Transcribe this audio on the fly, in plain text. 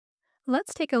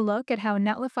Let's take a look at how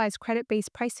Netlify's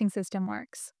credit-based pricing system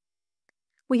works.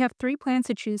 We have 3 plans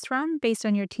to choose from based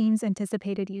on your team's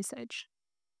anticipated usage.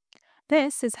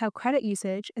 This is how credit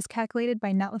usage is calculated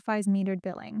by Netlify's metered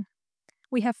billing.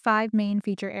 We have 5 main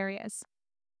feature areas.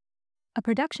 A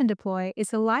production deploy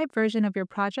is a live version of your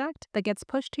project that gets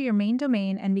pushed to your main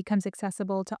domain and becomes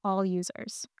accessible to all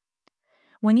users.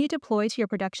 When you deploy to your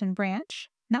production branch,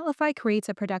 Netlify creates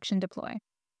a production deploy.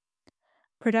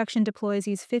 Production deploys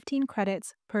use 15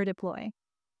 credits per deploy.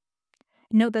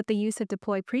 Note that the use of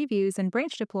deploy previews and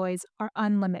branch deploys are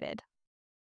unlimited.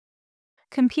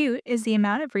 Compute is the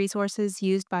amount of resources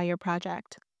used by your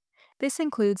project. This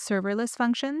includes serverless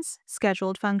functions,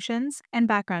 scheduled functions, and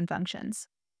background functions.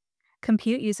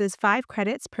 Compute uses 5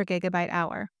 credits per gigabyte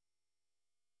hour.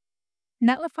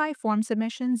 Netlify form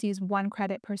submissions use 1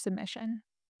 credit per submission.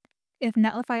 If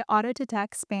Netlify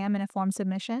auto-detects spam in a form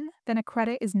submission, then a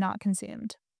credit is not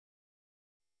consumed.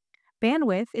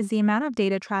 Bandwidth is the amount of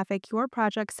data traffic your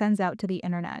project sends out to the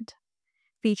internet.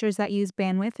 Features that use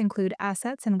bandwidth include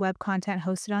assets and web content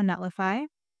hosted on Netlify,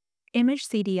 image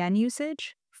CDN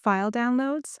usage, file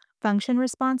downloads, function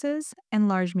responses, and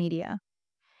large media.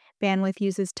 Bandwidth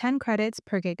uses 10 credits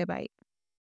per gigabyte.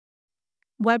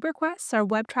 Web requests are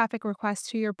web traffic requests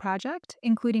to your project,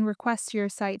 including requests to your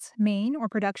site's main or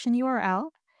production URL,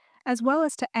 as well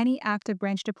as to any active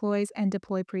branch deploys and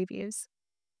deploy previews.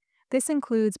 This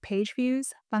includes page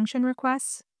views, function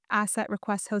requests, asset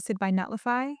requests hosted by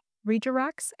Netlify,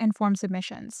 redirects, and form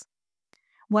submissions.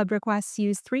 Web requests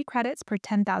use 3 credits per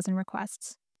 10,000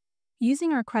 requests.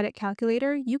 Using our credit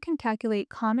calculator, you can calculate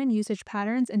common usage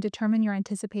patterns and determine your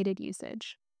anticipated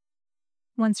usage.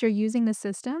 Once you're using the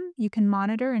system, you can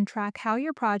monitor and track how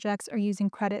your projects are using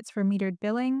credits for metered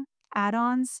billing,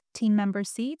 add-ons, team member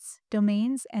seats,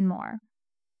 domains, and more.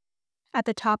 At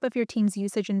the top of your team's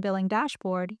usage and billing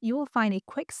dashboard, you will find a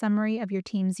quick summary of your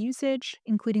team's usage,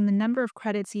 including the number of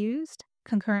credits used,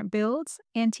 concurrent builds,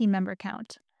 and team member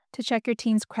count. To check your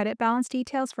team's credit balance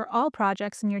details for all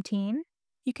projects in your team,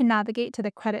 you can navigate to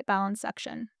the Credit Balance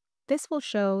section. This will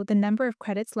show the number of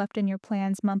credits left in your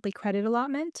plan's monthly credit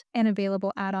allotment and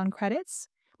available add-on credits,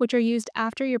 which are used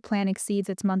after your plan exceeds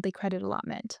its monthly credit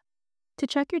allotment. To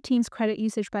check your team's credit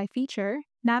usage by feature,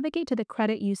 navigate to the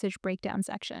Credit Usage Breakdown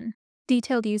section.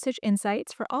 Detailed usage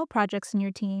insights for all projects in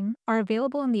your team are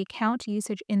available in the Account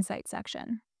Usage Insights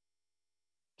section.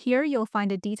 Here you'll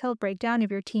find a detailed breakdown of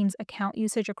your team's account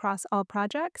usage across all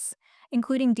projects,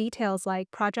 including details like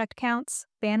project counts,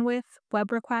 bandwidth,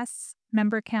 web requests,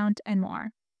 member count, and more.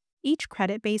 Each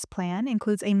credit-based plan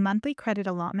includes a monthly credit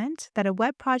allotment that a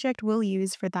web project will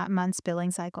use for that month's billing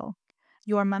cycle.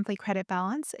 Your monthly credit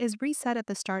balance is reset at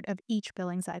the start of each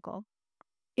billing cycle.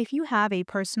 If you have a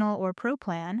personal or pro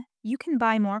plan, you can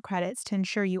buy more credits to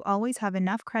ensure you always have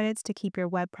enough credits to keep your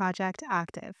web project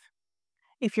active.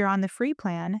 If you're on the free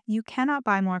plan, you cannot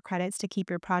buy more credits to keep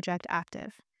your project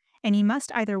active, and you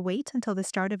must either wait until the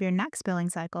start of your next billing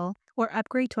cycle or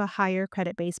upgrade to a higher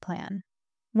credit-based plan.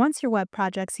 Once your web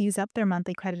projects use up their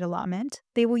monthly credit allotment,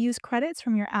 they will use credits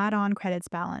from your add-on credits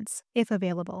balance, if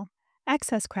available.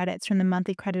 Excess credits from the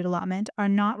monthly credit allotment are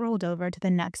not rolled over to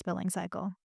the next billing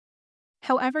cycle.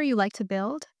 However you like to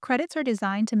build, credits are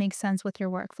designed to make sense with your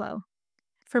workflow.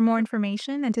 For more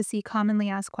information and to see commonly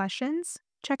asked questions,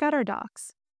 check out our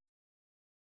docs.